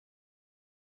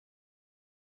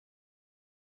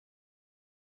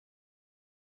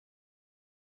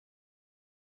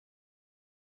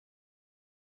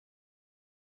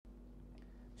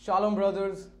Shalom,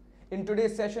 brothers. In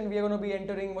today's session, we are going to be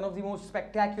entering one of the most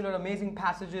spectacular, amazing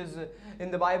passages in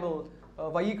the Bible,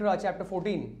 Vayikra chapter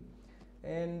 14.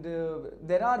 And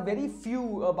there are very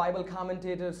few Bible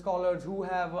commentators, scholars who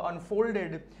have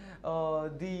unfolded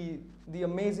the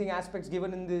amazing aspects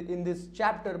given in this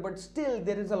chapter, but still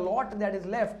there is a lot that is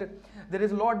left. There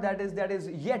is a lot that is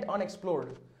yet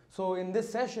unexplored. So in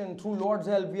this session, through Lord's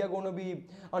help, we are going to be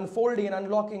unfolding and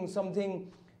unlocking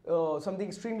something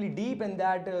extremely deep and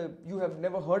that you have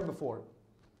never heard before.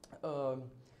 And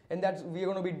we are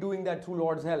going to be doing that through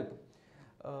Lord's help.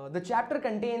 The chapter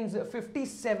contains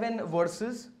 57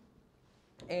 verses,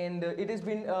 and it has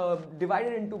been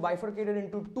bifurcated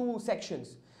into two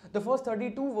sections. The first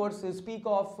 32 verses speak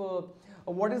of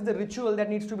what is the ritual that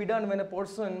needs to be done when a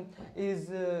person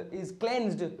is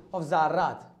cleansed of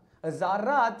Tzaraat.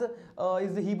 Tzaraat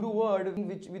is the Hebrew word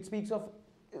which speaks of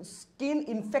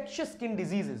infectious skin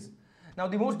diseases. Now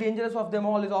the most dangerous of them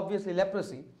all is obviously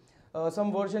leprosy.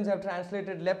 Some versions have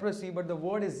translated leprosy, but the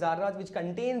word is Tzaraat, which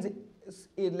contains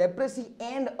leprosy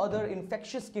and other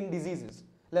infectious skin diseases.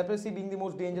 Leprosy being the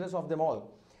most dangerous of them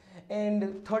all.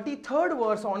 And 33rd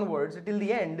verse onwards till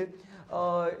the end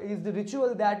is the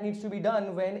ritual that needs to be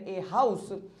done when a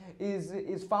house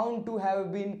is found to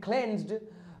have been cleansed,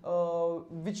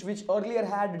 which earlier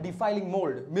had defiling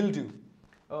mold, mildew.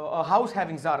 A house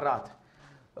having Tzaraat.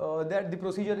 That the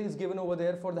procedure is given over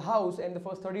there for the house, and the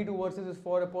first 32 verses is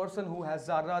for a person who has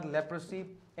Tzaraat, leprosy,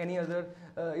 any other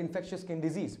infectious skin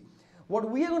disease. What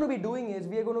we are going to be doing is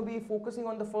we are going to be focusing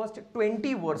on the first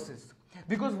 20 verses,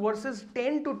 because verses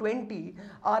 10 to 20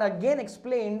 are again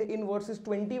explained in verses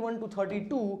 21 to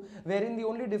 32, wherein the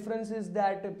only difference is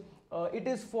that it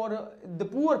is for the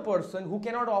poor person who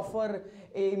cannot offer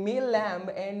a male lamb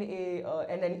and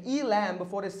an e-lamb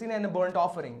for a sin and a burnt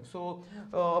offering. So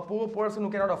a poor person who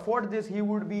cannot afford this, he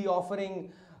would be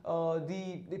offering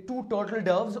the 2 turtle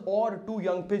doves or 2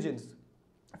 young pigeons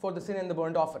for the sin and the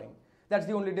burnt offering. That's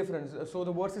the only difference. So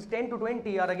the verses 10 to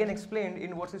 20 are again explained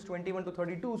in verses 21 to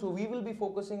 32. So we will be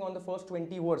focusing on the first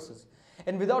 20 verses.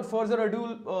 And without further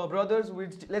ado, brothers,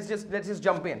 let's just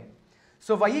jump in.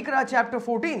 So Vayikra chapter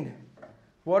 14,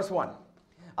 verse 1.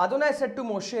 Adonai said to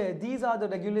Moshe, "These are the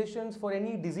regulations for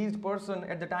any diseased person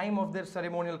at the time of their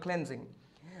ceremonial cleansing.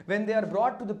 When they are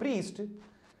brought to the priest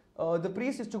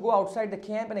is to go outside the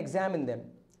camp and examine them.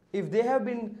 If they have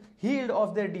been healed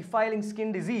of their defiling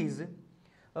skin disease,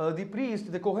 the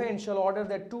priest, the Kohen, shall order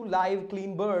that 2 live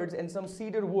clean birds and some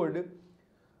cedar wood,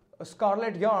 a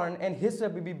scarlet yarn, and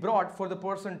hyssop be brought for the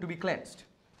person to be cleansed.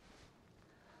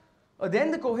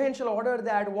 Then the Kohen shall order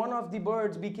that one of the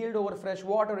birds be killed over fresh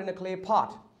water in a clay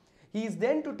pot. He is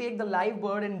then to take the live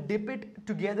bird and dip it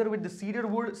together with the cedar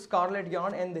wood, scarlet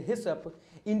yarn, and the hyssop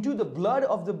into the blood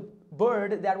of the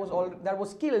bird that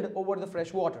was killed over the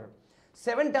fresh water.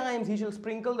 7 times he shall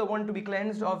sprinkle the one to be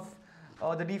cleansed of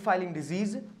the defiling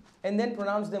disease, and then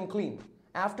pronounce them clean.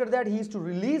 After that, he is to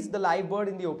release the live bird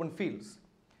in the open fields."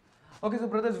 Okay, so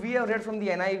brothers, we have read from the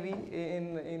NIV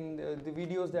in the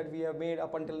videos that we have made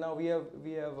up until now. We have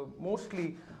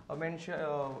mostly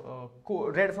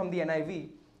read from the NIV.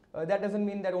 That doesn't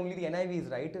mean that only the NIV is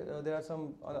right. There are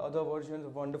some other versions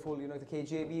of wonderful, the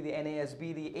KJV, the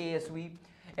NASB, the ASV.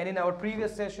 And in our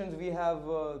previous sessions, we have,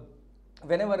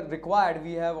 whenever required,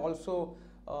 we have also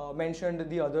mentioned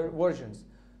the other versions.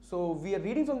 So we are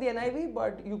reading from the NIV,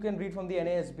 but you can read from the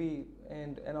NASB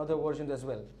and other versions as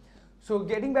well. So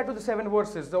getting back to the 7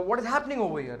 verses, what is happening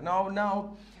over here?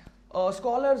 Now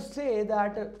scholars say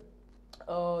that there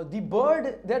are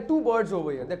 2 birds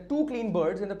over here. There are 2 clean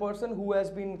birds, and the person who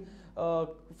has been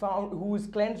found, who is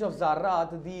cleansed of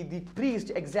Tzaraat, the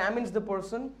priest examines the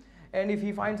person, and if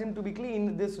he finds him to be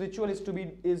clean, this ritual is to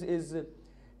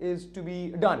be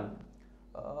done.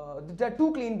 There are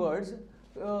 2 clean birds.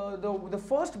 The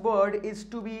first bird is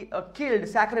to be killed,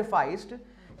 sacrificed,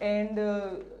 and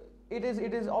it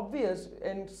is obvious,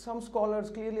 and some scholars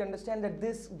clearly understand that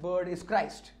this bird is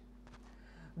Christ.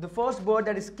 The first bird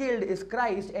that is killed is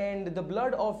Christ, and the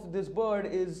blood of this bird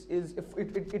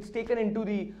it's taken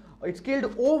into it's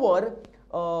killed over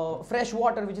fresh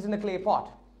water which is in a clay pot.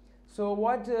 So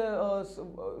what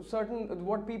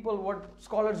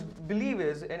scholars believe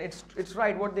is, and it's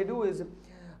right, what they do is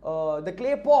the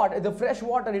clay pot, the fresh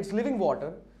water, it's living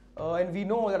water. And we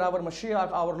know that our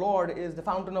Mashiach, our Lord, is the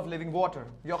fountain of living water.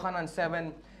 Yochanan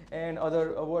 7 and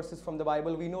other verses from the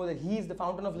Bible, we know that He is the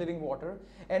fountain of living water.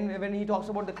 And when He talks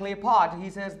about the clay pot, He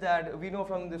says that we know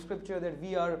from the scripture that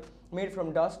we are made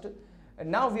from dust. And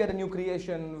now we are a new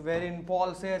creation, wherein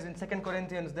Paul says in 2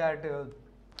 Corinthians that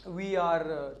we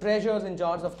are treasures in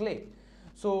jars of clay.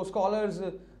 So scholars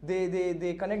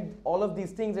they connect all of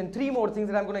these things, and 3 more things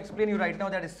that I'm going to explain you right now,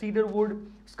 that is cedar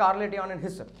wood, scarlet yarn, and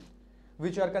hyssop,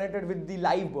 which are connected with the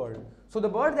live bird. So the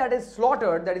bird that is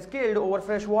slaughtered, that is killed over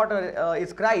fresh water,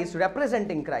 is Christ,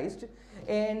 representing Christ.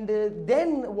 And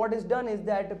then what is done is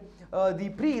that the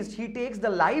priest, he takes the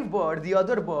live bird, the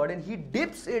other bird, and he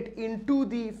dips it into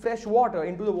the fresh water,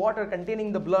 into the water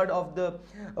containing the blood of the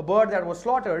bird that was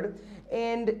slaughtered.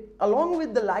 And along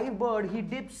with the live bird, he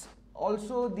dips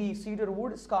also the cedar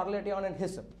wood, scarlet yarn, and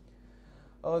hyssop.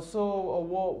 What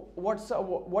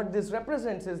this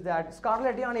represents is that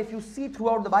scarlet yarn, if you see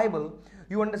throughout the Bible,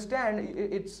 you understand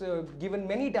it's given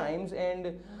many times,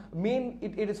 and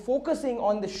it is focusing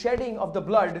on the shedding of the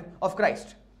blood of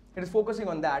Christ. It is focusing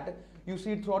on that. You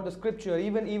see it throughout the scripture,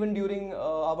 even during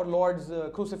our Lord's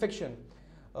crucifixion,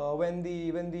 when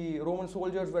the Roman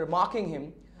soldiers were mocking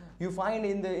him. You find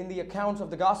in the accounts of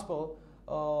the gospel,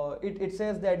 it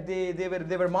says that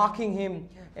they were mocking him,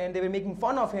 and they were making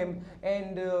fun of him,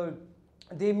 and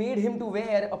they made him to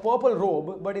wear a purple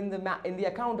robe. But in the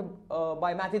account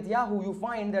by Matthew, you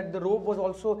find that the robe was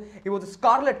also, it was a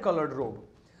scarlet colored robe.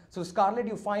 So scarlet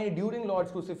you find during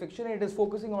Lord's crucifixion, and it is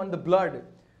focusing on the blood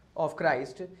of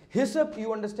Christ. Hyssop,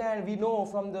 you understand, we know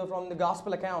from the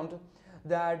gospel account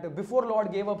that before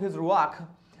Lord gave up his Ruach,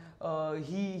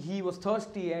 he was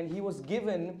thirsty, and he was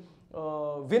given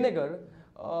vinegar,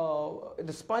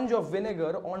 the sponge of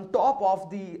vinegar on top of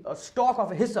the stalk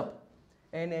of a hyssop,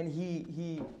 and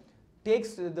he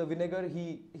takes the vinegar,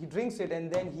 he drinks it, and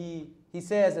then he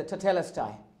says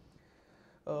Tetelestai.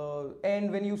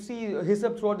 And when you see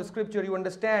hyssop throughout the scripture, you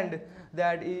understand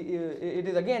that it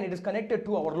is connected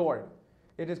to our Lord.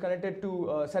 It is connected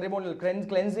to ceremonial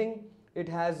cleansing. It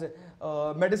has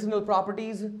medicinal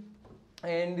properties.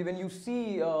 And when you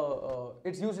see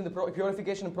it's used in the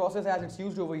purification process as it's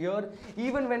used over here,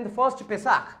 even when the first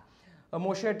Pesach,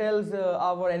 Moshe tells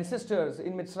our ancestors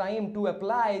in Mitzrayim to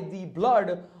apply the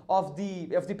blood of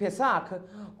the Pesach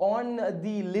on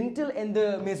the lintel and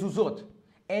the mezuzot,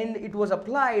 and it was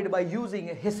applied by using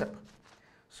a hyssop.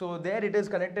 So there it is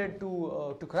connected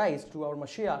to Christ, to our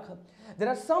Mashiach. There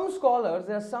are some scholars,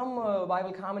 there are some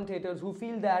Bible commentators who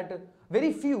feel that,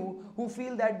 very few, who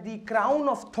feel that the crown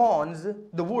of thorns,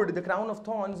 the crown of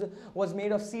thorns was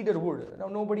made of cedar wood. Now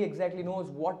nobody exactly knows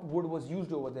what wood was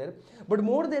used over there. But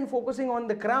more than focusing on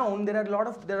the crown, there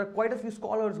are quite a few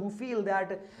scholars who feel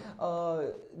that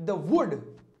the wood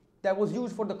that was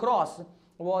used for the cross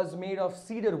was made of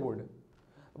cedar wood.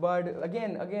 But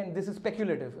again, this is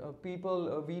speculative.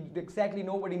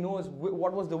 Nobody knows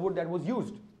what was the wood that was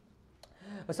used.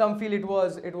 Some feel it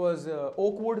was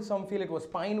oak wood, some feel it was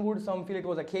pine wood, some feel it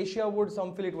was acacia wood,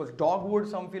 some feel it was dogwood,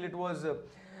 some feel it was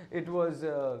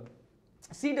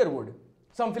cedar wood,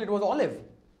 some feel it was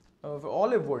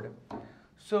olive wood.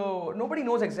 So nobody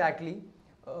knows exactly.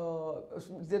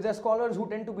 There are scholars who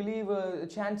tend to believe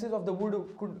chances of the wood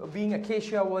being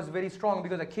acacia was very strong,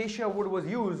 because acacia wood was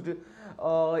used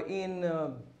in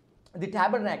the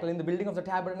tabernacle, in the building of the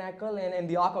tabernacle, and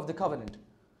the Ark of the Covenant.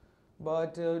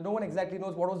 But no one exactly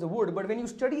knows what was the wood. But when you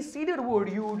study cedar wood,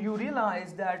 you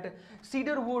realize that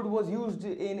cedar wood was used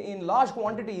in large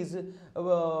quantities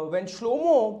when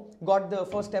Shlomo got the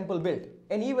first temple built.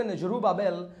 And even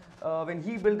Zerubbabel, when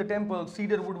he built the temple,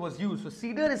 cedar wood was used. So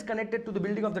cedar is connected to the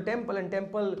building of the temple, and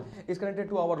temple is connected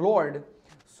to our Lord.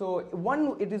 So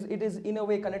it is in a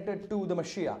way connected to the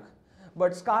Mashiach.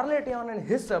 But scarlet yarn and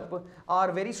hyssop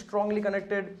are very strongly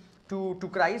connected to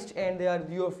Christ, and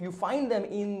you find them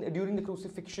during the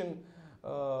crucifixion,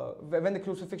 when the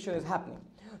crucifixion is happening.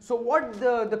 So what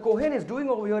the Kohen is doing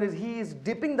over here is he is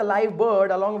dipping the live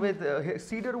bird along with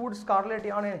cedar wood, scarlet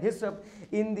yarn, and hyssop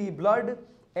in the blood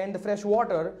and the fresh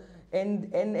water,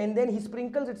 and then he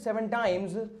sprinkles it 7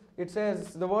 times. It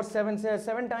says, the verse 7 says,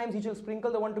 7 times he shall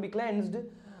sprinkle the one to be cleansed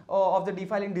of the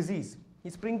defiling disease. He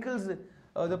sprinkles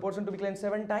the person to be cleansed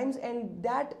 7 times, and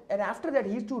after that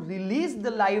he is to release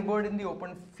the live bird in the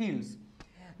open fields.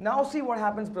 Now see what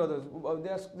happens, brothers.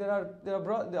 There are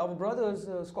our brothers,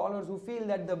 scholars, who feel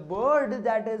that the bird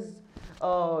that is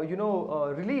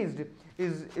released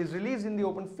is released in the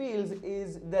open fields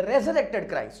is the resurrected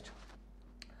Christ.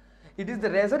 It is the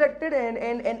resurrected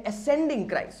and ascending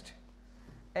Christ,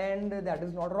 and that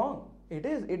is not wrong. It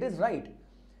is right.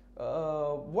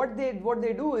 What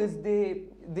they do is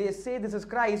they say this is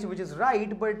Christ, which is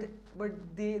right, but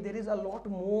there is a lot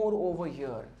more over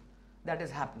here that is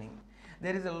happening.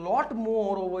 There is a lot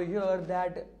more over here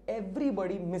that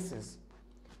everybody misses.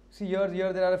 See here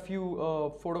there are a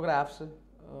few photographs,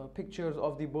 pictures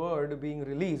of the bird being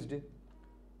released.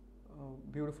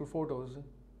 Beautiful photos.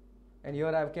 And here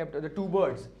I've kept the two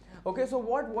birds. Okay, so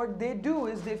what they do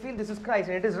is they feel this is Christ,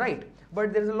 and it is right.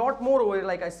 But there's a lot more over here,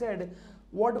 like I said.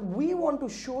 What we want to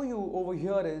show you over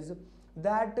here is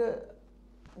that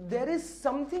there is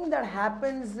something that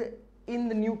happens in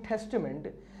the New Testament.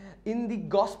 In the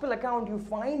gospel account, you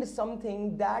find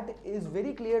something that is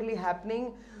very clearly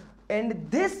happening.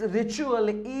 And this ritual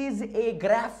is a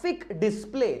graphic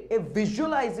display, a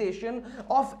visualization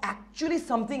of actually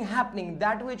something happening.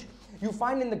 That which you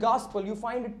find in the gospel, you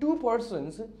find two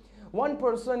persons. One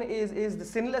person is the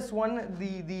sinless one,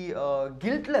 the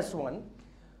guiltless one,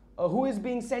 who is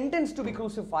being sentenced to be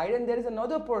crucified. And there is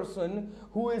another person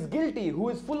who is guilty, who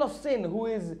is full of sin, who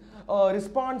is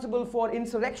responsible for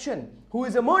insurrection, who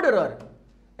is a murderer.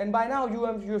 And by now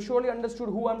you surely understood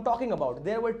who I'm talking about.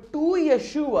 There were two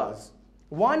Yeshuas.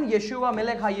 One Yeshua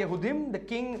Melech HaYehudim, the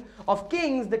King of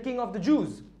Kings, the King of the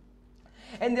Jews.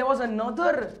 And there was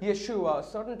another Yeshua.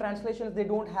 Certain translations, they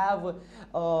don't have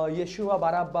Yeshua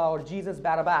Barabbas or Jesus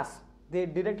Barabbas. They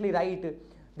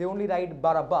only write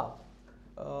Barabbas.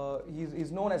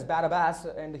 He's known as Barabbas,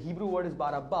 and the Hebrew word is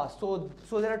Barabbas. So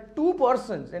there are two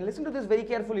persons, and listen to this very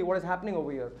carefully, what is happening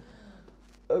over here.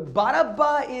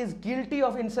 Barabbas is guilty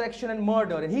of insurrection and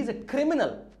murder, and he's a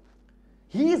criminal.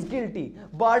 He is guilty.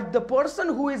 But the person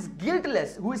who is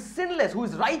guiltless, who is sinless, who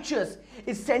is righteous,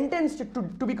 is sentenced to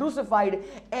be crucified,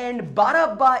 and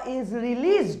Barabbas is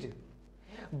released.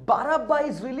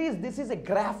 Barabbas is released. This is a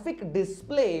graphic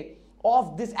display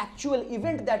of this actual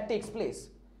event that takes place.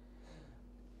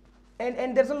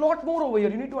 And there's a lot more over here.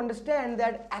 You need to understand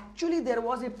that actually there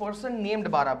was a person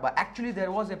named Barabbas. Actually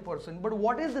there was a person. But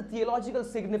what is the theological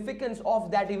significance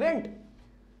of that event?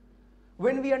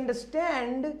 When we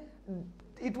understand,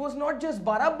 it was not just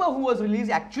Barabbas who was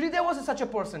released. Actually there was such a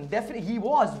person. Definitely he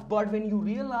was. But when you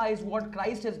realize what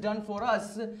Christ has done for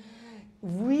us,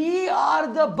 we are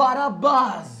the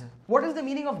Barabbas. What is the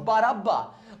meaning of Barabbas?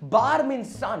 Bar means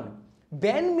son.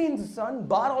 Ben means son,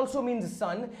 Bar also means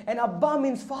son, and Abba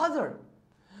means father.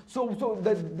 So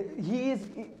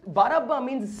Barabbas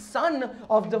means son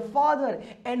of the father.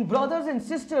 And brothers and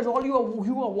sisters, all you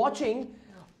who are watching,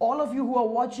 all of you who are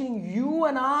watching, you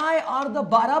and I are the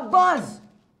Barabbas,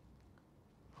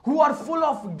 who are full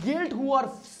of guilt, who are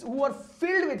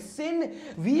filled with sin.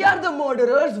 We are the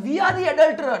murderers, we are the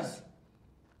adulterers.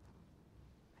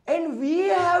 And we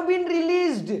have been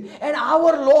released. And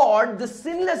our Lord, the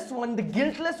sinless one, the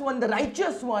guiltless one, the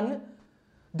righteous one,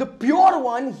 the pure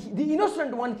one, the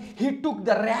innocent one, he took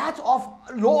the wrath of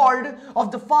Lord,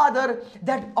 of the Father,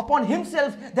 that upon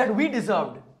himself that we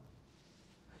deserved.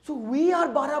 So we are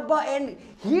Barabbas, and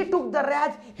he took the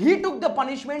wrath, he took the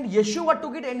punishment, Yeshua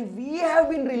took it, and we have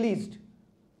been released.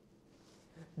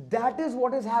 That is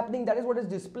what is happening. That is what is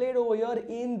displayed over here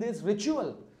in this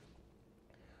ritual.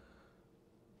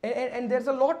 And there's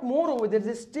a lot more over there.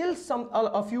 There's still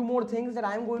a few more things that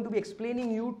I'm going to be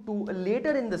explaining you to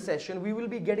later in the session. We will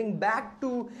be getting back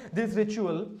to this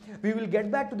ritual. We will get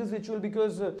back to this ritual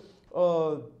because there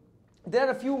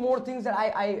are a few more things that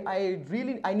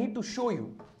I need to show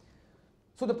you.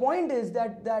 So the point is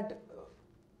that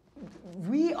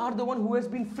we are the one who has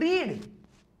been freed.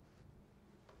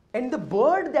 And the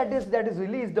bird that is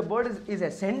released, the bird is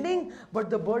ascending, but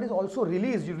the bird is also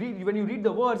released. When you read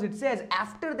the words, it says,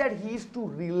 after that he is to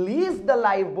release the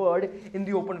live bird in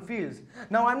the open fields.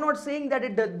 Now I'm not saying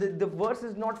that the verse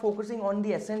is not focusing on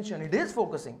the ascension. It is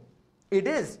focusing. It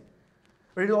is.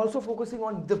 But it is also focusing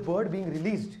on the bird being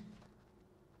released.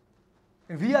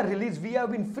 We are released. We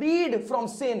have been freed from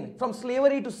sin, from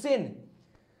slavery to sin.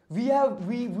 We are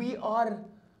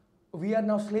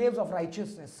now slaves of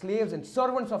righteousness, slaves and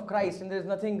servants of Christ, and there is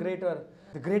nothing greater.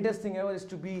 The greatest thing ever is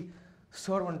to be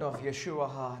servant of Yeshua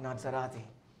Ha-Nazarati.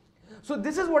 So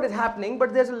this is what is happening,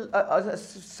 but there's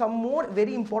some more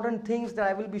very important things that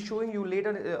I will be showing you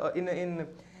later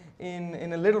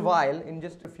in a little while, in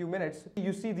just a few minutes.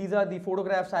 You see, these are the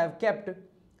photographs I have kept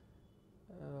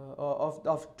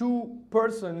of two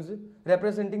persons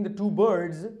representing the two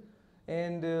birds,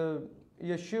 and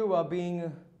Yeshua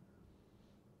being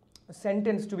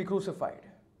sentenced to be crucified.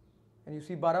 And you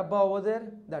see Barabbas over there?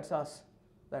 That's us.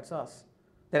 That's us.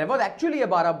 There was actually a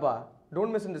Barabbas.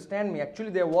 Don't misunderstand me. Actually,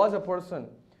 there was a person.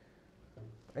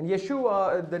 And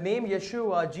Yeshua, the name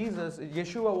Yeshua, Jesus,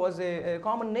 Yeshua was a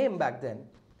common name back then.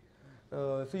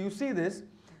 So you see this.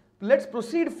 Let's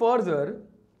proceed further.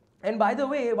 And by the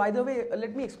way,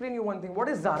 let me explain you one thing. What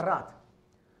is Tzaraat?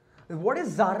 What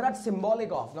is Tzaraat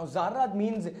symbolic of? Now, Tzaraat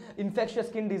means infectious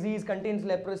skin disease, contains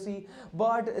leprosy.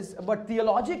 But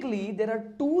theologically, there are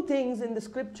two things in the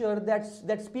scripture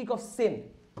that speak of sin.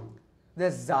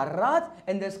 There's Tzaraat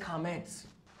and there's Chametz.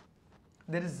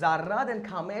 There is Tzaraat and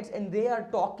Chametz, and they are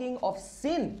talking of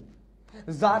sin.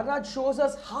 Tzaraat shows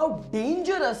us how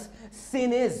dangerous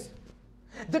sin is.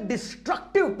 The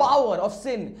destructive power of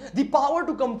sin, the power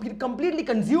to completely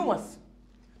consume us,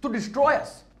 to destroy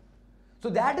us. So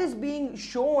that is being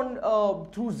shown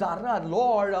through Tzaraat.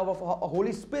 Lord, our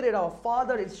Holy Spirit, our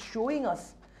Father is showing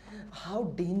us how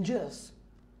dangerous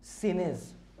sin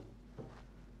is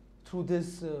through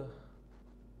this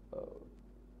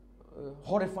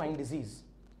horrifying disease.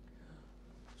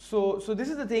 So this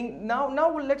is the thing. Now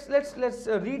let's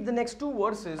read the next two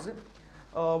verses,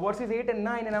 verses 8 and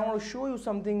 9, and I want to show you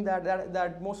something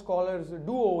that most scholars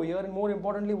do over here, and more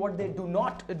importantly, what they do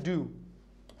not do.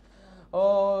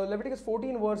 Leviticus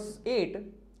 14 verse 8,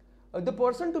 the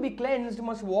person to be cleansed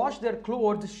must wash their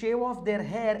clothes, shave off their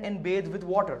hair, and bathe with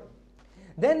water.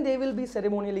 Then they will be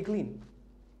ceremonially clean.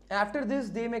 After this,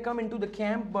 they may come into the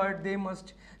camp, but they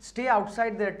must stay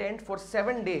outside their tent for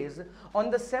 7 days.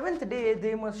 On the 7th day,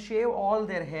 they must shave all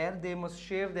their hair. They must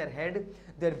shave their head,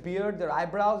 their beard, their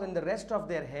eyebrows, and the rest of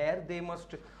their hair. They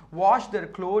must wash their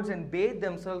clothes and bathe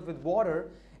themselves with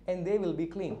water, and they will be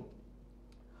clean.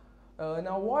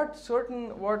 Now, what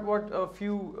certain Bible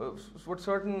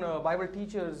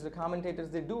teachers, commentators,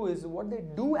 they do is, what they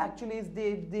do actually is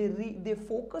they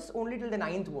focus only till the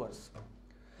 9th verse.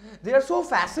 They are so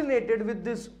fascinated with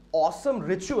this awesome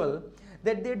ritual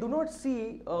that they do not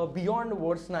see beyond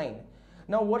verse 9.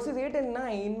 Now, verses 8 and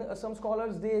 9, some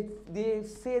scholars, they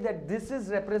say that this is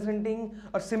representing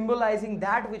or symbolizing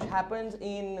that which happens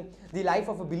in the life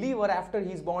of a believer after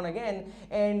he's born again,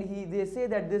 and they say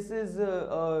that this is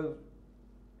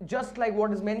just like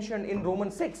what is mentioned in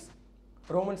Romans 6.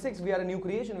 Romans 6, we are a new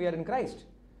creation, we are in Christ.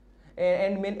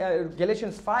 And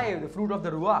Galatians 5, the fruit of the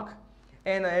Ruach.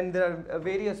 And there are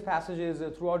various passages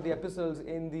throughout the epistles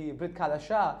in the Brit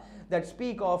Chadashah that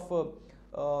speak of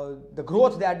the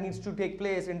growth that needs to take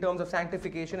place in terms of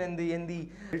sanctification and the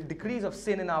decrease of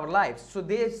sin in our lives. So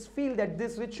they feel that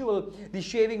this ritual, the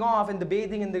shaving off and the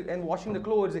bathing and washing the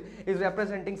clothes, is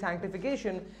representing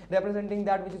sanctification, representing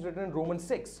that which is written in Romans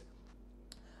 6.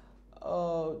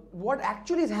 What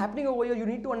actually is happening over here, you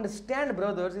need to understand,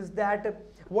 brothers, is that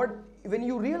when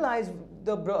you realize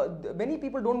many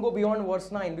people don't go beyond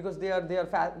verse 9 because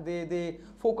they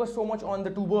focus so much on the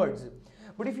two words.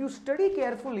 But if you study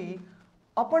carefully,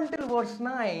 up until verse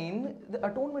 9, the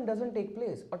atonement doesn't take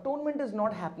place. Atonement is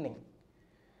not happening.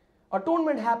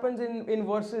 Atonement happens in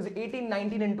verses 18,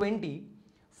 19, and 20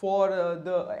 for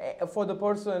the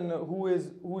person who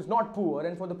is not poor,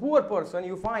 and for the poor person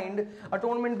you find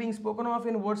atonement being spoken of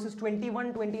in verses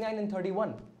 21, 29, and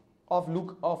 31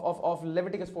 of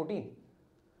Leviticus 14.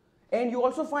 And you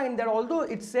also find that although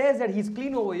it says that he's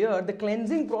clean over here, the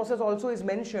cleansing process also is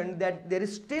mentioned, that there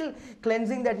is still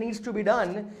cleansing that needs to be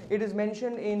done. It is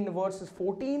mentioned in verses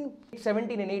 14,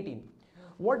 17, and 18.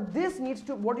 What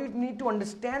you need to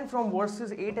understand from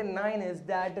verses 8 and 9 is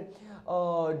that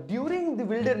during the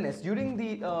wilderness, during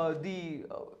when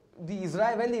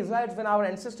our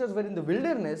ancestors were in the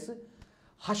wilderness,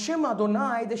 Hashem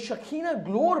Adonai, the Shekinah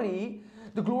glory,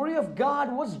 the glory of God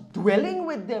was dwelling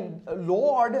with them.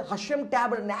 Lord Hashem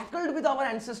tabernacled with our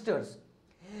ancestors.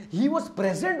 He was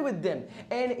present with them,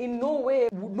 and in no way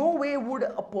would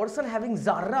a person having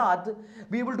Tzaraat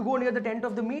be able to go near the tent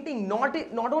of the meeting. Not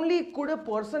only could a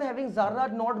person having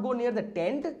Tzaraat not go near the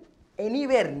tent,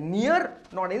 anywhere near,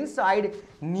 not inside,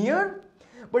 near,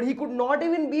 but he could not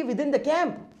even be within the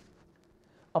camp.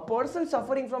 A person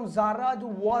suffering from Tzaraat who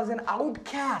was an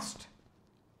outcast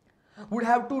would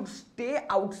have to stay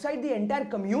outside the entire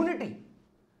community.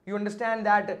 You understand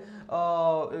that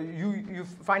you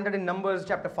find that in Numbers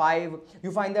chapter 5,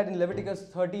 you find that in Leviticus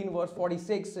 13 verse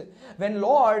 46. When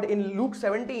Lord in Luke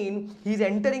 17, he's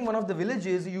entering one of the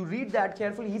villages, you read that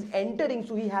carefully, he's entering,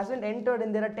 so he hasn't entered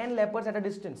and there are 10 lepers at a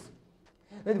distance.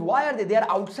 Why are they? They are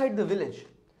outside the village.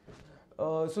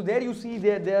 So there you see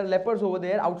there are lepers over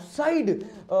there outside,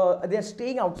 they are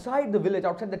staying outside the village,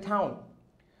 outside the town.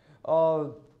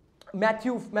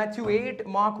 Matthew 8,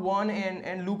 Mark 1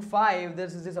 and Luke 5,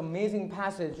 there's this amazing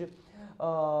passage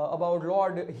about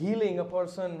Lord healing a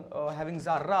person having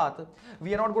Tzaraat.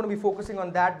 We are not going to be focusing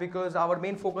on that because our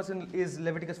main focus is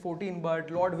Leviticus 14,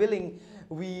 but Lord willing,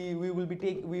 we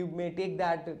may take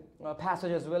that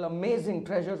passage as well. Amazing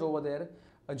treasures over there,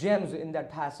 gems in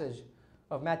that passage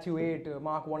of Matthew 8,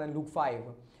 Mark 1 and Luke 5.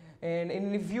 And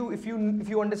if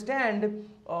you understand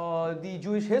the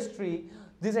Jewish history,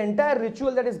 this entire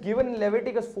ritual that is given in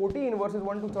Leviticus 14 verses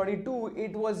 1 to 32,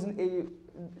 it was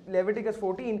Leviticus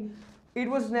 14. It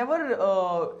was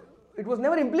never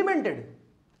implemented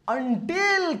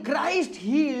until Christ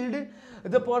healed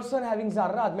the person having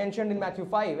Tzaraat mentioned in Matthew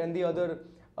 5 and the other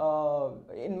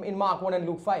in Mark 1 and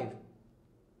Luke 5.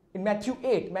 In Matthew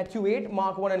 8,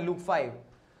 Mark 1 and Luke 5.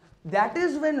 That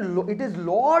is when it is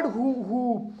Lord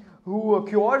who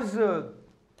cures the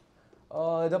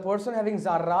person having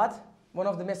Tzaraat, one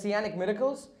of the messianic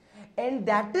miracles. And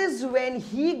that is when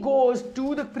he goes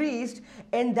to the priest,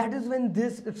 and that is when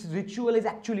this ritual is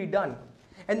actually done.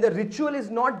 And the ritual is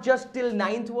not just till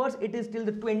 9th verse, it is till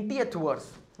the 20th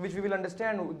verse, which we will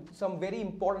understand some very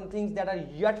important things that are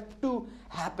yet to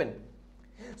happen.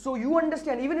 So you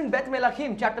understand, even in Beth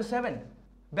Melachim chapter 7,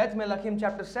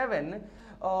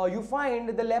 you find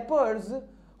the lepers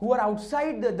who are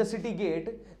outside the city gate.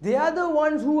 They are the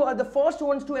ones who are the first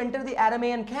ones to enter the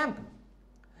Aramean camp.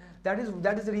 That is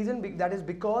the reason. That is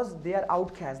because they are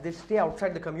outcasts. They stay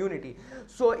outside the community.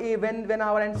 So when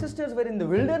our ancestors were in the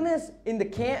wilderness, in the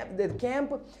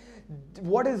camp,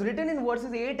 what is written in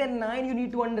verses 8 and 9, you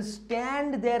need to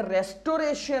understand their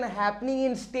restoration happening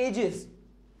in stages.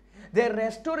 Their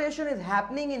restoration is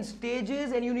happening in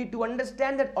stages, and you need to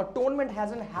understand that atonement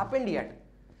hasn't happened yet.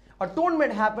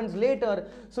 Atonement happens later.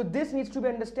 So this needs to be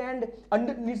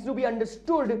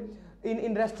understood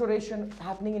in restoration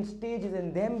happening in stages,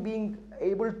 and them being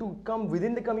able to come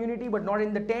within the community but not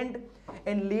in the tent,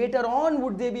 and later on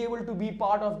would they be able to be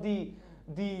part of the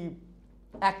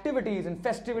activities and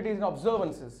festivities and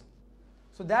observances.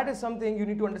 So that is something you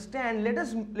need to understand. Let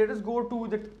us go to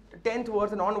the 10th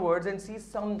verse and onwards and see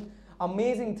some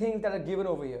amazing things that are given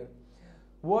over here.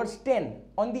 Verse 10.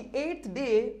 On the 8th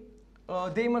day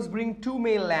they must bring 2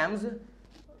 male lambs,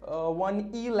 1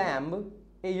 ewe-lamb,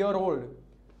 a year old.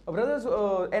 Brothers,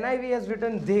 NIV has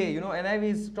written they, NIV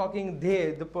is talking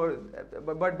they,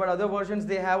 but other versions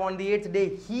they have on the 8th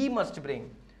day he must bring.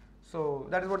 So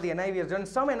that is what the NIV has done.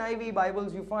 Some NIV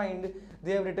Bibles you find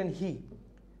they have written he.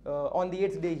 On the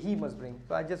 8th day he must bring.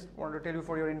 So I just wanted to tell you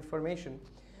for your information.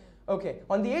 Okay,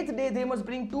 on the 8th day they must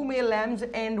bring 2 male lambs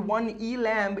and 1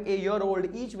 ewe-lamb, a year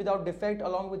old, each without defect,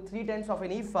 along with 3/10 of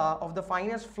an ephah of the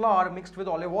finest flour mixed with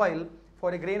olive oil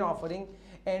for a grain offering,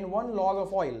 and 1 log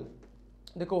of oil.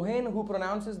 The Kohen who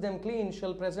pronounces them clean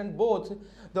shall present both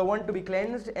the one to be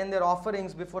cleansed and their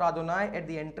offerings before Adonai at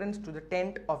the entrance to the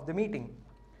tent of the meeting.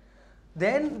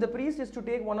 Then the priest is to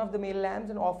take one of the male lambs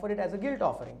and offer it as a guilt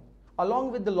offering.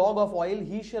 Along with the log of oil,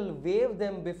 he shall wave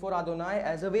them before Adonai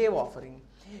as a wave offering.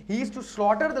 He is to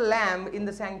slaughter the lamb in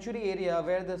the sanctuary area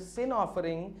where the sin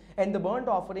offering and the burnt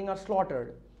offering are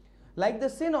slaughtered. Like the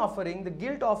sin offering, the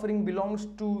guilt offering belongs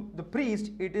to the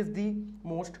priest. It is the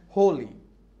most holy.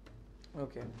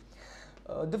 Okay.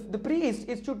 The priest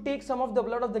is to take some of the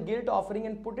blood of the guilt offering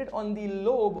and put it on the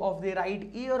lobe of the right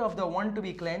ear of the one to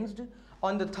be cleansed,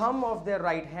 on the thumb of their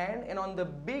right hand, and on the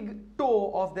big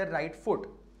toe of their right foot.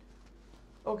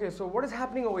 Okay, so what is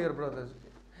happening over here, brothers?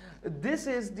 This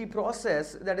is the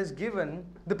process that is given,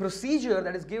 the procedure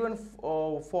that is given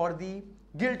for the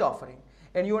guilt offering.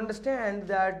 And you understand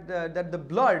that the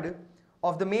blood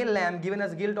of the male lamb given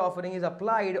as guilt offering is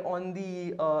applied on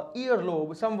the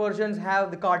earlobe. Some versions have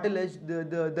the cartilage,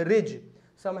 the ridge.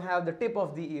 Some have the tip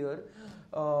of the ear.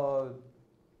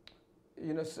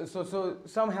 So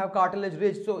some have cartilage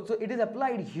ridge. So it is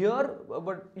applied here,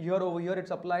 but here over here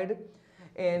it's applied.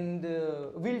 And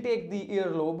we'll take the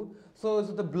earlobe. So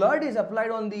the blood is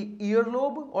applied on the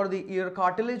earlobe or the ear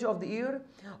cartilage of the ear,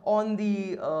 on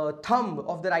the thumb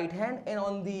of the right hand, and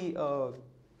on the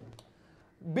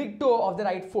big toe of the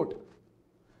right foot.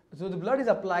 So the blood is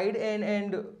applied,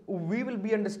 and we will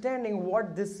be understanding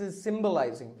what this is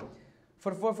symbolizing.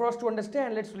 For us to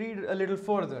understand, let's read a little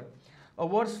further.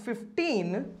 Verse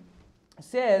 15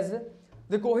 says,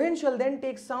 the Kohen shall then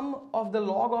take some of the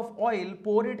log of oil,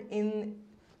 pour it in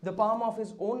the palm of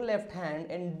his own left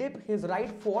hand, and dip his right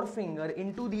forefinger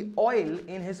into the oil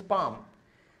in his palm,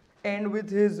 and with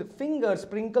his finger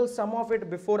sprinkle some of it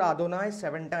before Adonai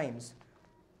 7 times.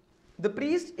 The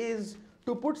priest is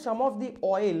to put some of the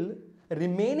oil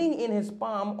remaining in his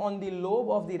palm on the lobe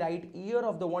of the right ear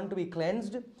of the one to be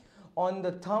cleansed, on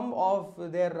the thumb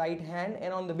of their right hand,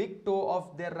 and on the big toe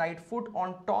of their right foot,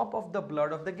 on top of the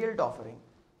blood of the guilt offering.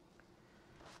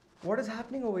 What is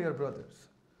happening over here, brothers?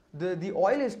 The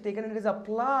oil is taken and it is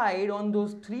applied on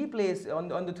those 3 places, on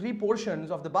the 3 portions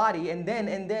of the body, and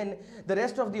then the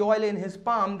rest of the oil in his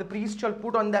palm the priest shall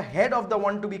put on the head of the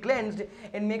one to be cleansed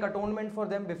and make atonement for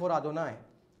them before Adonai.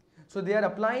 So they are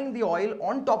applying the oil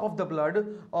on top of the blood,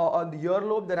 on the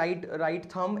earlobe, the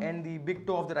right thumb, and the big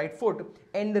toe of the right foot,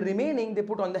 and the remaining they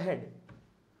put on the head.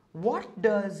 What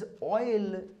does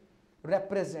oil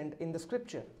represent in the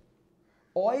scripture?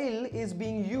 Oil is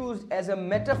being used as a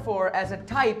metaphor, as a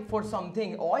type for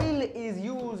something. Oil is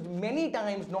used many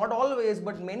times, not always,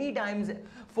 but many times,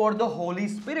 for the Holy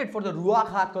Spirit, for the Ruach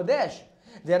Ha-Kodesh.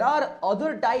 There are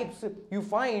other types you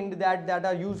find that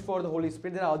are used for the Holy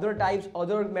Spirit. There are other types,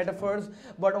 other metaphors,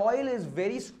 but oil is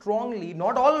very strongly,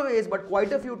 not always, but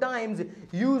quite a few times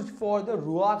used for the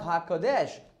Ruach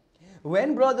Ha-Kodesh.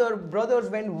 When brothers,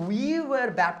 when we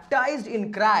were baptized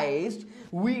in Christ,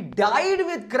 we died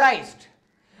with Christ.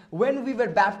 When we were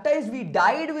baptized, we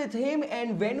died with Him,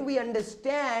 and when we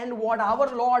understand what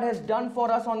our Lord has done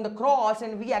for us on the cross,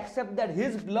 and we accept that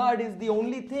His blood is the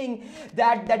only thing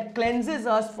that cleanses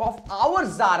us of our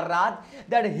Tzaraat,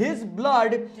 that His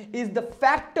blood is the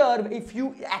factor, if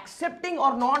you accepting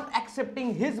or not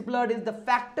accepting His blood is the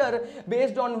factor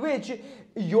based on which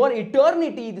your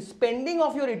eternity, the spending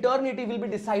of your eternity will be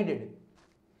decided.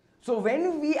 So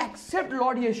when we accept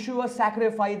Lord Yeshua's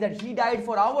sacrifice, that He died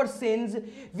for our sins,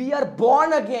 we are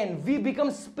born again. We become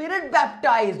Spirit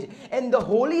baptized, and the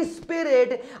Holy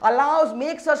Spirit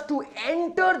makes us to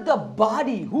enter the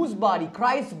body. Whose body?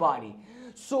 Christ's body.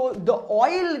 So the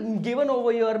oil given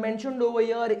over here, mentioned over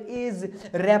here, is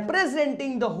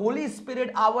representing the Holy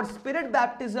Spirit, our Spirit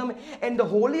baptism, and the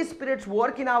Holy Spirit's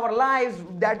work in our lives,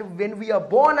 that when we are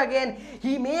born again,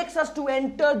 He makes us to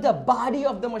enter the body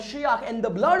of the Mashiach. And the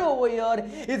blood over here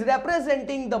is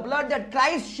representing the blood that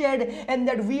Christ shed, and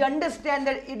that we understand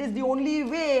that it is the only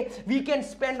way we can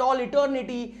spend all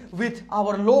eternity with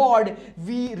our Lord.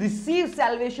 We receive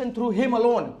salvation through Him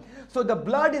alone. So the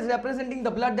blood is representing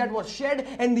the blood that was shed,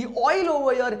 and the oil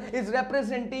over here is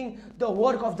representing the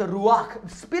work of the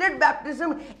Ruach. Spirit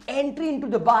baptism, entry into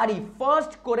the body. 1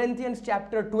 Corinthians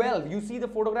chapter 12. You see the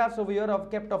photographs over here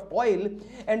kept of oil.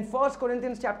 And 1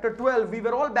 Corinthians chapter 12, we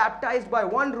were all baptized by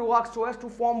one Ruach so as to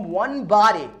form one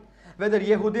body. Whether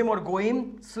Yehudim or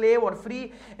Goim, slave or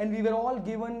free. And we were all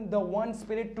given the one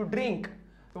Spirit to drink.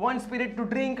 The one Spirit to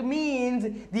drink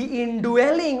means the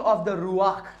indwelling of the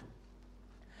Ruach.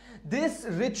 This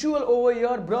ritual over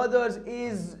here, brothers,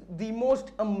 is the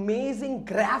most amazing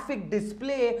graphic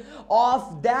display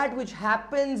of that which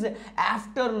happens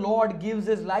after Lord gives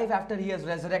His life, after He has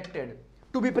resurrected.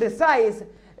 To be precise,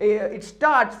 it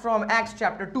starts from Acts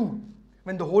chapter 2,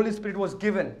 when the Holy Spirit was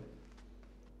given.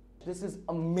 This is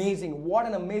amazing. What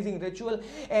an amazing ritual.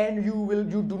 And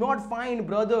you do not find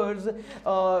brothers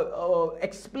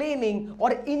explaining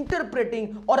or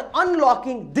interpreting or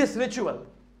unlocking this ritual.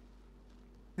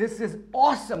 This is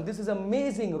awesome. This is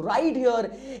amazing. Right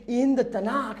here in the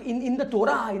Tanakh, in the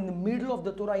Torah, in the middle of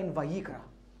the Torah, in Vayikra.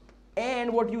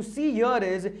 And what you see here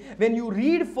is, when you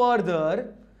read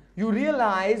further, you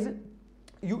realize,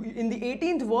 in the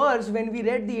 18th verse, when we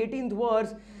read the 18th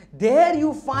verse, there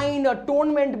you find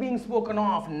atonement being spoken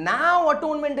of. Now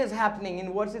atonement is happening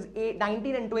in verses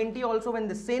 19 and 20 also, when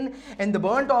the sin and the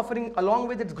burnt offering along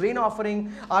with its grain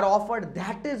offering are offered.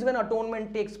 That is when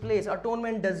atonement takes place.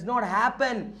 Atonement does not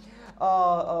happen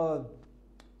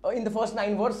in the first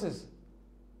 9 verses.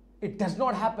 It does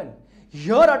not happen.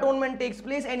 Here atonement takes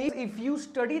place, and if you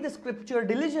study the scripture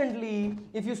diligently,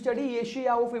 if you study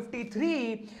Yeshayahu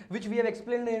 53, which we have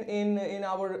explained in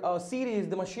our series,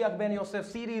 the Mashiach ben Yosef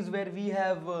series, where we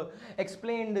have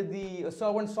explained the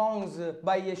servant songs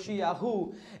by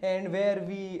Yeshayahu, and where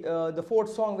the 4th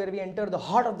song where we enter the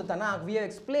heart of the Tanakh, we have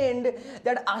explained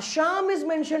that Asham is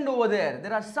mentioned over there.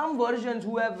 There are some versions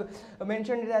who have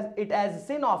mentioned it as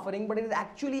sin offering, but it is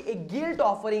actually a guilt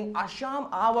offering. Asham,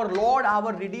 our Lord,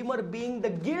 our Redeemer, being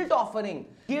the guilt offering.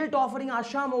 Guilt offering,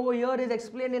 Asham over here is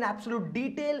explained in absolute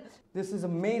detail. This is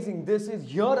amazing. This is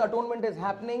here atonement is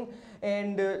happening.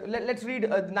 And let's read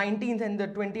the 19th and the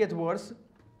 20th verse,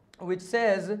 which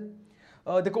says,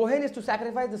 the Kohen is to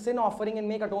sacrifice the sin offering and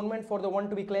make atonement for the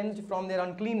one to be cleansed from their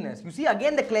uncleanness. You see,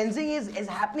 again, the cleansing is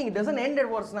happening. It doesn't end at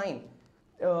verse 9.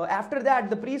 After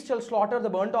that, the priest shall slaughter the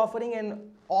burnt offering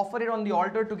and offer it on the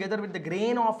altar together with the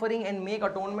grain offering and make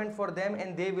atonement for them,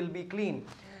 and they will be clean.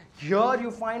 Here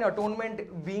you find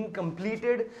atonement being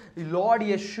completed. Lord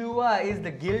Yeshua is the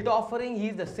guilt offering. He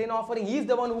is the sin offering. He is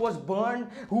the one who was burned,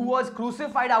 who was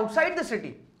crucified outside the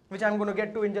city, which I'm going to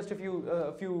get to in just a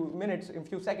few minutes, in a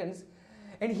few seconds.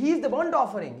 And He is the burnt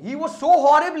offering. He was so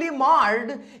horribly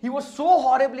marred. He was so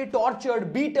horribly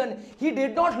tortured, beaten. He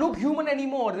did not look human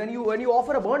anymore. When you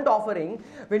offer a burnt offering,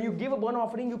 when you give a burnt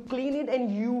offering, you clean it and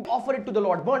you offer it to the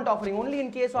Lord. Burnt offering. Only in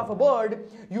case of a bird,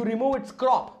 you remove its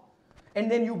crop and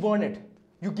then you burn it.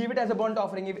 You give it as a burnt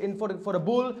offering. For a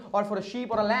bull or for a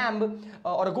sheep or a lamb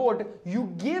or a goat,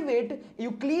 you give it,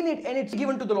 you clean it, and it's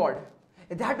given to the Lord.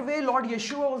 That way, Lord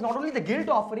Yeshua was not only the guilt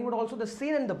offering, but also the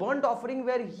sin and the burnt offering,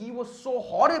 where He was so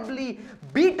horribly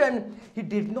beaten, He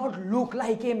did not look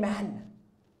like a man.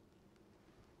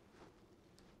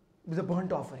 The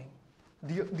burnt offering,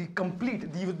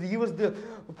 He was the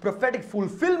prophetic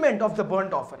fulfillment of the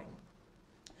burnt offering.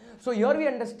 So here we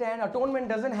understand atonement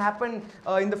doesn't happen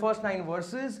in the first 9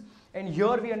 verses, and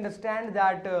here we understand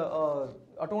that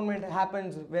atonement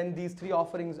happens when these 3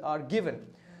 offerings are given.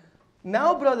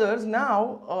 Now brothers,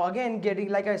 again getting,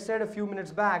 like I said a few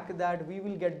minutes back, that we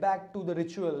will get back to the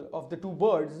ritual of the 2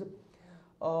 birds.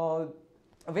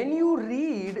 When you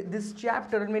read this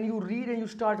chapter, and when you read and you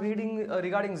start reading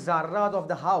regarding Tzaraat of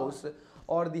the house,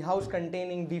 or the house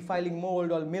containing defiling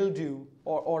mold or mildew,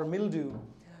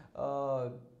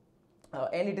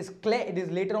 and it is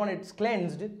later on it's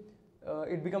cleansed,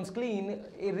 it becomes clean.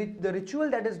 The ritual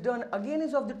that is done again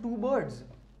is of the 2 birds.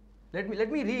 Let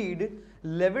me read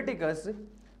Leviticus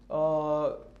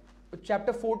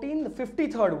chapter 14, the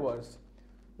 53rd verse.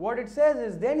 What it says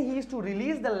is, then he is to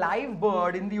release the live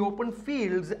bird in the open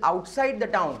fields outside the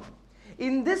town.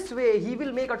 In this way he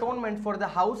will make atonement for the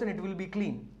house, and it will be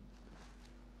clean.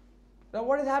 Now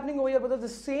what is happening over here, because the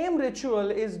same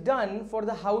ritual is done for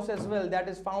the house as well, that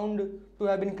is found to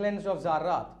have been cleansed of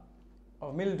Tzaraat,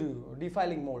 of mildew, or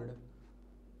defiling mold.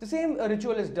 The same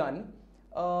ritual is done.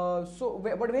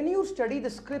 But when you study the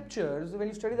scriptures, when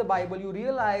you study the Bible, you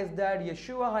realize that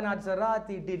Yeshua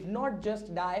HaNazarati did not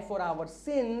just die for our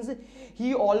sins,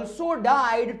 he also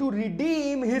died to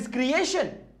redeem his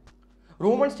creation.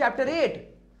 Romans chapter 8,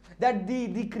 that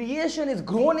the creation is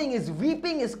groaning, is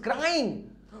weeping, is crying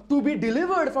to be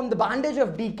delivered from the bondage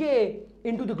of decay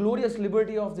into the glorious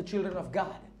liberty of the children of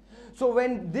God. So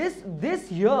when this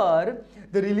here,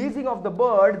 the releasing of the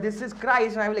bird, this is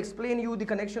Christ, and I will explain you the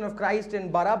connection of Christ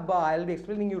and Barabbas. I will be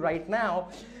explaining you right now.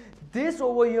 This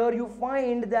over here, you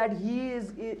find that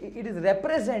it is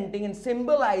representing and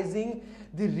symbolizing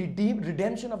the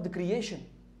redemption of the creation.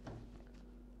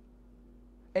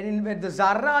 And in the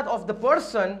Tzaraat of the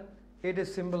person, it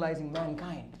is symbolizing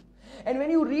mankind. And when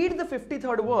you read the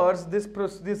 53rd verse,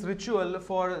 this ritual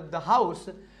for the house,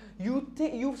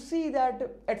 you see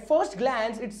that at first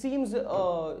glance it seems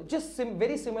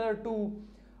very similar to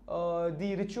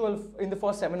the ritual in the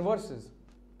first 7 verses.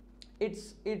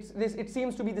 It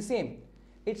seems to be the same.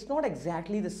 It's not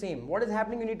exactly the same. What is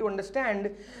happening, you need to understand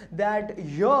that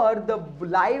here the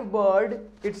live bird,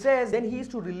 it says, then he is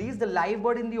to release the live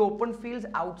bird in the open fields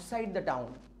outside the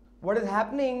town. What is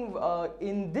happening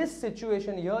in this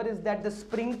situation here is that the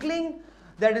sprinkling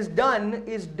that is done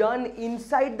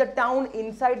inside the town,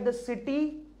 inside the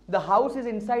city. The house is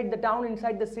inside the town,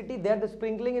 inside the city. There the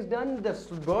sprinkling is done. The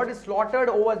bird is slaughtered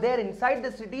over there inside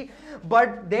the city.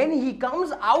 But then he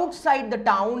comes outside the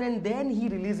town, and then he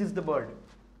releases the bird.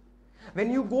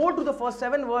 When you go to the first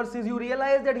 7 verses, you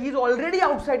realize that he is already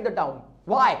outside the town.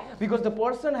 Why? Because the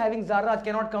person having Tzaraat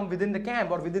cannot come within the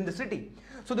camp or within the city.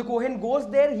 So the Kohen goes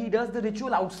there, he does the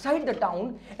ritual outside the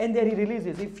town, and there he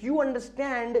releases. If you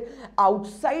understand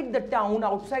outside the town,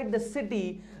 outside the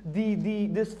city,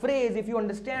 this phrase, if you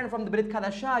understand from the Brit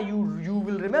Chadashah, you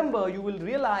will remember, you will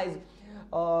realize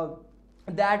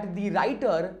that the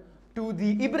writer to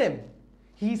the Ibrim,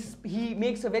 he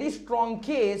makes a very strong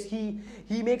case. He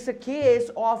makes a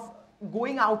case of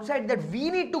going outside, that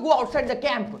we need to go outside the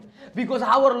camp because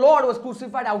our Lord was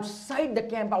crucified outside the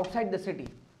camp, outside the city.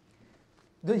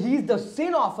 He is the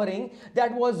sin offering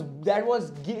that was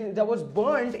burnt.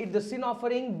 The sin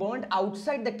offering burnt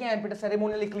outside the camp at a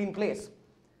ceremonially clean place.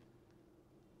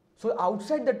 So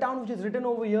outside the town, which is written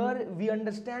over here, we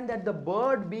understand that the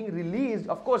bird being released,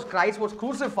 of course Christ was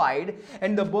crucified,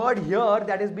 and the bird here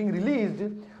that is being released,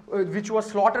 which was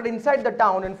slaughtered inside the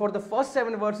town, and for the first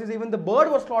 7 verses even the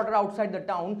bird was slaughtered outside the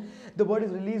town. The bird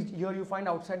is released here, you find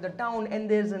outside the town. And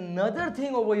there's another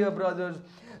thing over here, brothers,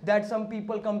 that some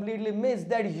people completely miss,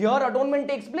 that here atonement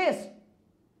takes place.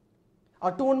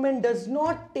 Atonement does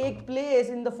not take place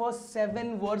in the first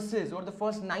 7 verses or the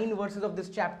first 9 verses of this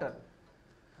chapter.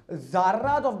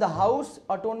 Tzaraat of the house,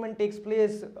 atonement takes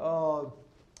place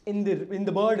in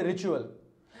the bird ritual.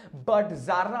 But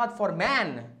Tzaraat for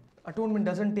man, atonement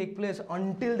doesn't take place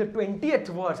until the 20th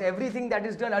verse. Everything that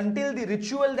is done until the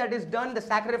ritual that is done, the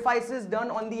sacrifices done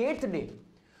on the 8th day.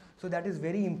 So that is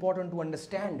very important to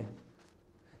understand.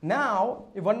 Now,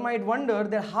 one might wonder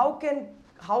that how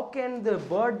can the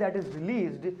bird that is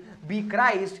released be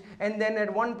Christ? And then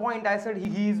at one point I said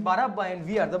he is Barabbas and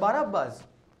we are the Barabbas.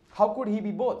 How could he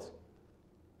be both?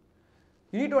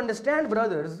 You need to understand,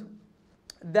 brothers,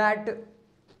 that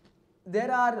there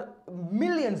are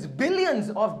millions,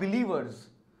 billions of believers,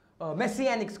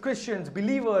 Messianic Christians,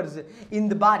 believers in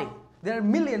the body. There are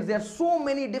millions, there are so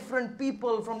many different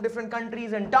people from different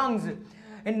countries and tongues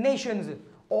and nations,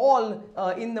 all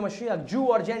in the Mashiach, Jew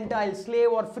or Gentile, slave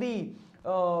or free,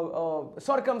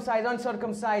 circumcised,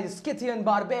 uncircumcised, Scythian,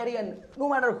 barbarian, no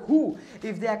matter who,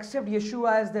 if they accept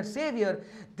Yeshua as their savior,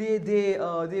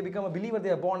 they become a believer, they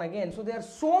are born again. So there are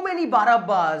so many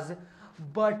Barabbas,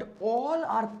 but all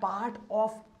are part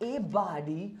of a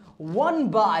body, one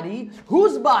body.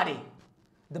 Whose body?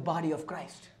 The body of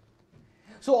Christ.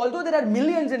 So although there are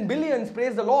millions and billions,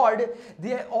 praise the Lord,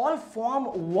 they all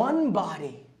form one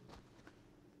body.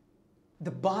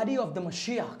 The body of the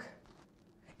Mashiach.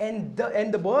 And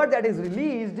the bird that is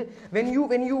released, when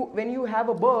you have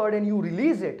a bird and you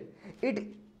release it, it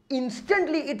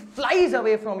instantly flies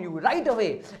away from you right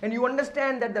away. And you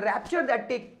understand that the rapture that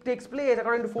takes place,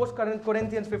 according to 1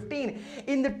 Corinthians 15,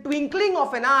 in the twinkling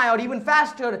of an eye, or even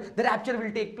faster, the rapture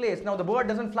will take place. Now the bird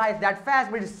doesn't fly that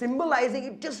fast, but it's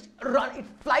symbolizing it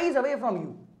flies away from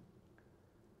you.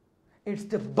 It's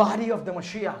the body of the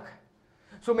Mashiach.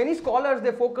 So many scholars,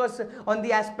 they focus on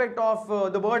the aspect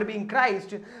of the bird being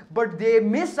Christ, but they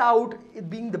miss out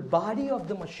it being the body of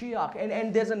the Mashiach.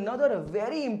 And there's another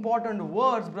very important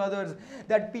verse, brothers,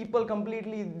 that people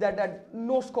completely, that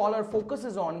no scholar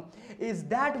focuses on, is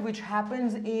that which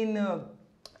happens in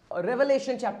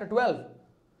Revelation chapter 12.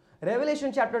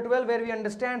 Revelation chapter 12, where we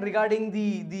understand regarding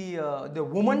the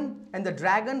woman and the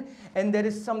dragon, and there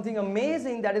is something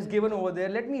amazing that is given over there.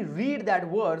 Let me read that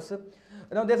verse.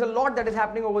 Now there's a lot that is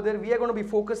happening over there. We are going to be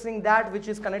focusing that which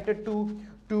is connected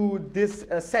to this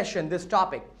session, this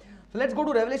topic. So let's go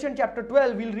to Revelation chapter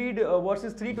 12. We'll read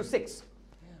verses 3 to 6.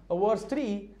 Verse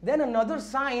 3, then another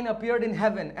sign appeared in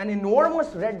heaven, an enormous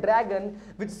red dragon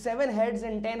with 7 heads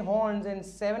and 10 horns and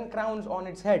 7 crowns on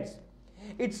its heads.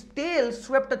 Its tail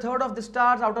swept a third of the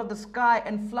stars out of the sky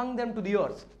and flung them to the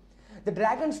earth. The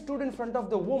dragon stood in front of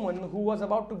the woman who was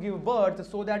about to give birth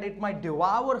so that it might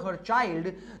devour her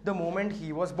child the moment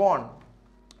he was born.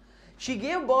 She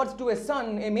gave birth to a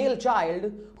son, a male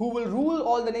child, who will rule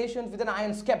all the nations with an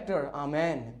iron scepter.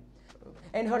 Amen.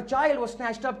 And her child was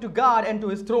snatched up to God and to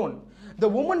his throne. The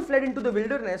woman fled into the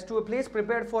wilderness to a place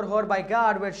prepared for her by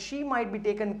God, where she might be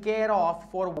taken care of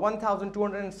for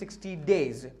 1,260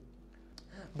 days.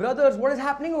 Brothers, what is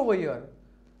happening over here?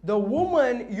 The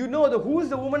woman, you know, who is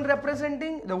the woman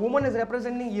representing? The woman is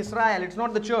representing Israel. It's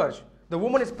not the church. The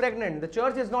woman is pregnant. The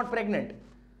church is not pregnant.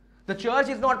 The church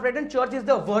is not pregnant. Church is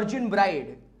the virgin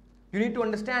bride. You need to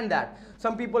understand that.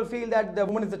 Some people feel that the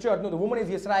woman is the church. No, the woman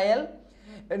is Israel,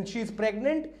 and she's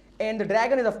pregnant, and the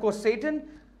dragon is, of course, Satan.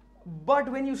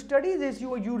 But when you study this,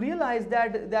 you realize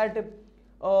that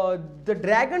the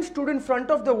dragon stood in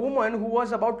front of the woman who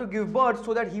was about to give birth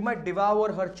so that he might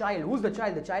devour her child. Who's the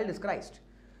child? The child is Christ.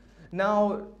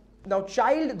 Now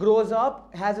child grows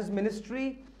up, has his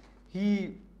ministry,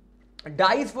 he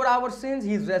dies for our sins,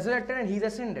 he is resurrected and he is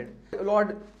ascended. The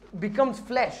Lord becomes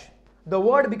flesh. The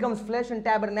word becomes flesh and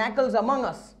tabernacles among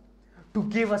us to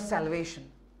give us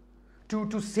salvation,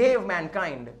 to save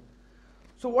mankind.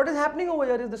 So what is happening over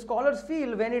here is the scholars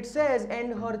feel when it says,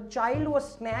 and her child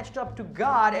was snatched up to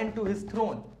God and to his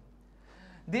throne.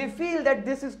 They feel that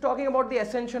this is talking about the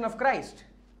ascension of Christ.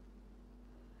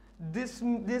 This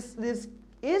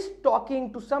is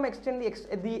talking to some extent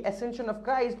the ascension of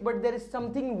Christ, but there is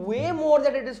something way more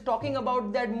that it is talking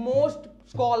about that most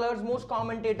scholars, most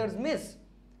commentators miss.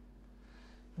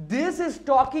 This is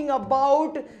talking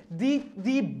about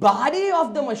the body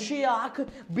of the Mashiach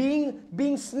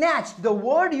being snatched. The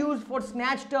word used for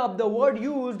snatched up, the word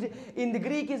used in the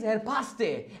Greek is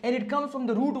herpaste, and it comes from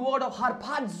the root word of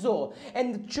harpazo.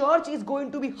 And the church is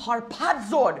going to be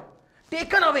harpazoed,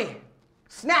 taken away,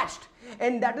 snatched.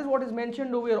 And that is what is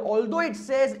mentioned over here. Although it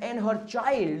says, and her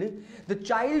child, the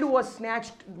child was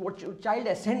snatched, child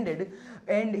ascended,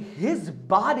 and his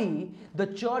body, the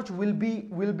church will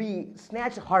be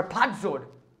snatched, harpazoed.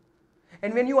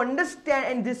 And when you understand,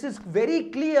 and this is very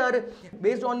clear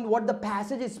based on what the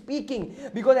passage is speaking,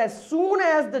 because as soon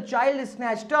as the child is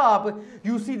snatched up,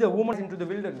 you see the woman into the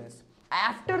wilderness.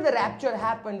 After the rapture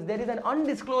happens, there is an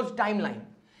undisclosed timeline.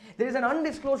 There is an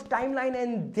undisclosed timeline,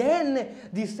 and then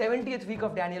the 70th week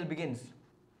of Daniel begins.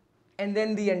 And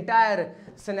then the entire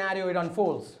scenario, it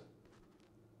unfolds.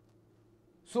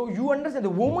 So you understand, the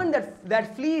woman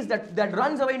that flees, that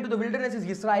runs away into the wilderness is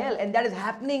Israel, and that is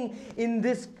happening in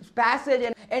this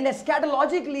passage. And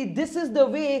eschatologically, this is the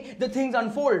way the things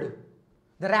unfold.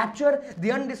 The rapture,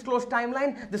 the undisclosed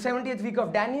timeline, the 70th week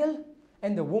of Daniel,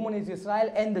 and the woman is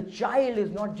Israel, and the child is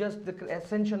not just the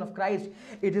ascension of Christ,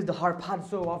 it is the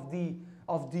harpazo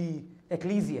of the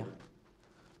ecclesia.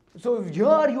 So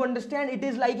here you understand it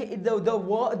is like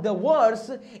the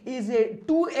verse is a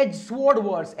two-edged sword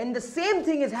verse, and the same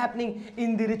thing is happening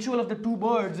in the ritual of the two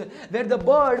birds, where the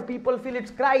bird, people feel it's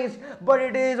Christ, but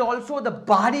it is also the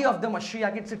body of the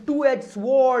Mashiach. It's a two-edged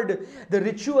sword. The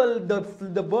ritual,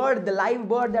 the bird, the live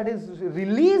bird that is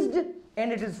released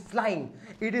and it is flying.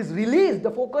 It is released.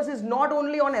 The focus is not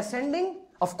only on ascending,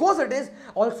 of course it is,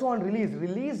 also on release.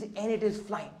 Release and it is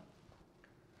flying.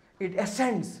 It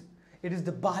ascends. It is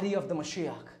the body of the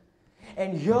Mashiach.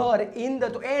 And here in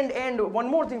the and one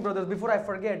more thing, brothers, before I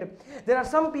forget, there are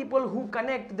some people who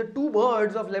connect the two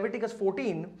birds of Leviticus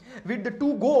 14 with the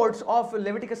two goats of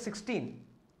Leviticus 16.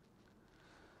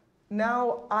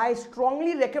 Now, I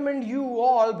strongly recommend you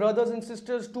all, brothers and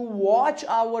sisters, to watch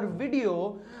our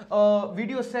video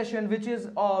session, which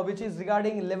is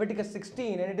regarding Leviticus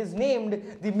 16, and it is named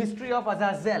the Mystery of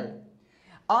Azazel.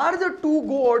 Are the two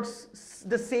goats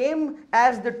the same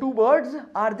as the two birds?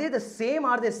 Are they the same?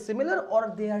 Are they similar?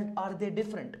 Or are they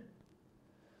different?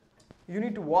 You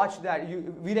need to watch that.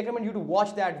 We recommend you to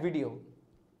watch that video.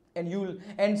 And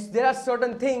there are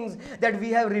certain things that we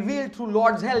have revealed through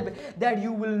Lord's help that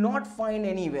you will not find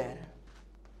anywhere.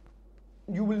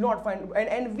 You will not find,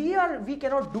 and we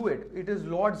cannot do it. It is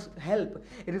Lord's help.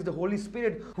 It is the Holy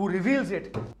Spirit who reveals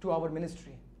it to our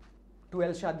ministry, to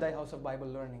El-Shaddai House of Bible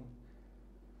Learning.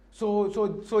 So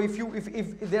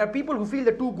if there are people who feel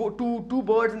the two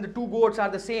birds and the two goats are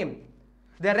the same,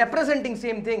 they are representing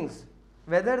same things,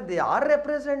 whether they are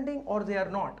representing or they are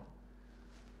not,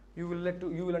 you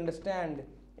will understand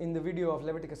in the video of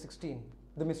Leviticus 16,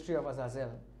 the mystery of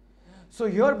Azazel. So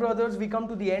here, brothers, we come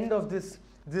to the end of this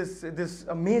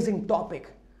amazing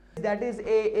topic. That is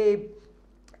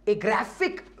a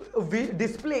graphic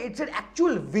display. It's an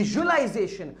actual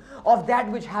visualization of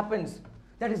that which happens,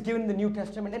 that is given in the New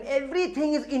Testament, and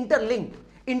everything is interlinked,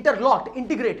 interlocked,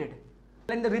 integrated.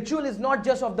 And the ritual is not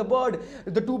just of the bird,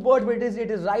 the two birds, but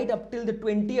it is right up till the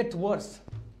 20th verse.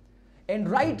 And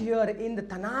right here in the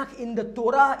Tanakh, in the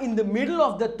Torah, in the middle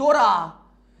of the Torah,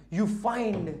 you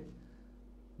find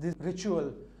this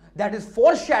ritual that is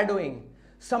foreshadowing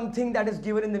something that is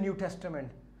given in the New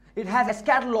Testament. It has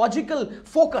eschatological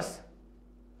focus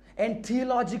and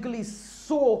theologically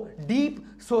so deep,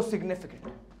 so significant.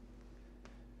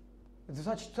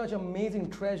 Such amazing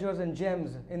treasures and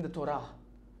gems in the Torah.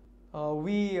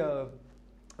 We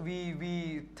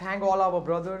thank all our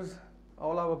brothers,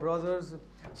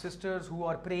 sisters who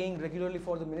are praying regularly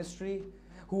for the ministry,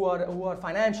 who are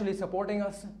financially supporting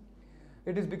us.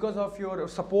 It is because of your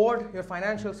support, your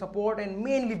financial support, and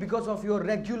mainly because of your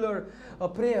regular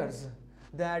prayers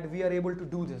that we are able to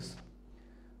do this.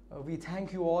 We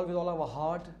thank you all with all our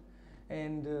heart,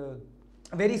 and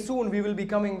very soon we will be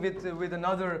coming with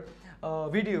another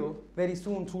video very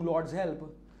soon through Lord's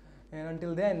help. And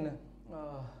until then,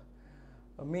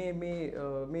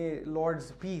 may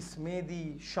Lord's peace, may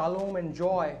the shalom and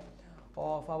joy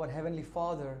of our Heavenly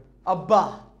Father,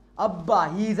 Abba,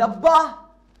 He is Abba,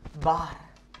 Bar.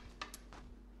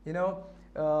 You know,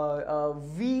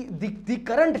 the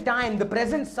current time, the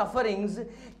present sufferings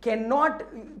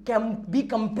can be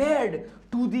compared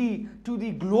to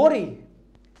the glory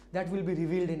that will be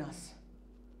revealed in us.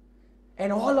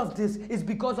 And all of this is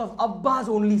because of Abba's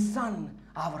only Son,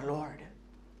 our Lord.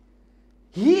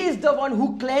 He is the one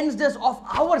who cleansed us of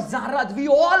our Tzaraat. We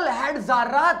all had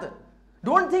Tzaraat.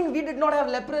 Don't think we did not have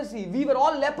leprosy. We were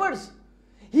all lepers.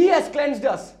 He has cleansed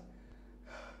us.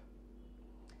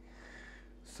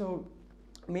 So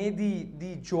may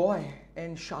the joy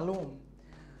and shalom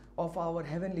of our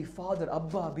Heavenly Father,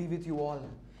 Abba, be with you all.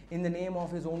 In the name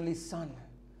of His only Son,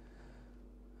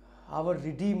 our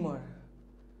Redeemer,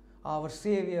 our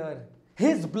Savior.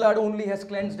 His blood only has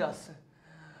cleansed us.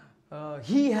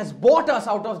 He has bought us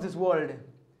out of this world.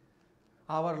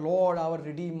 Our Lord, our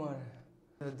Redeemer,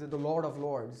 the Lord of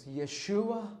Lords,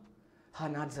 Yeshua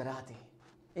Ha-Nazarati.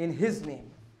 In His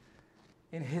name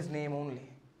only.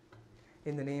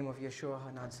 In the name of Yeshua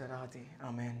Ha-Nazarati.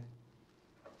 Amen.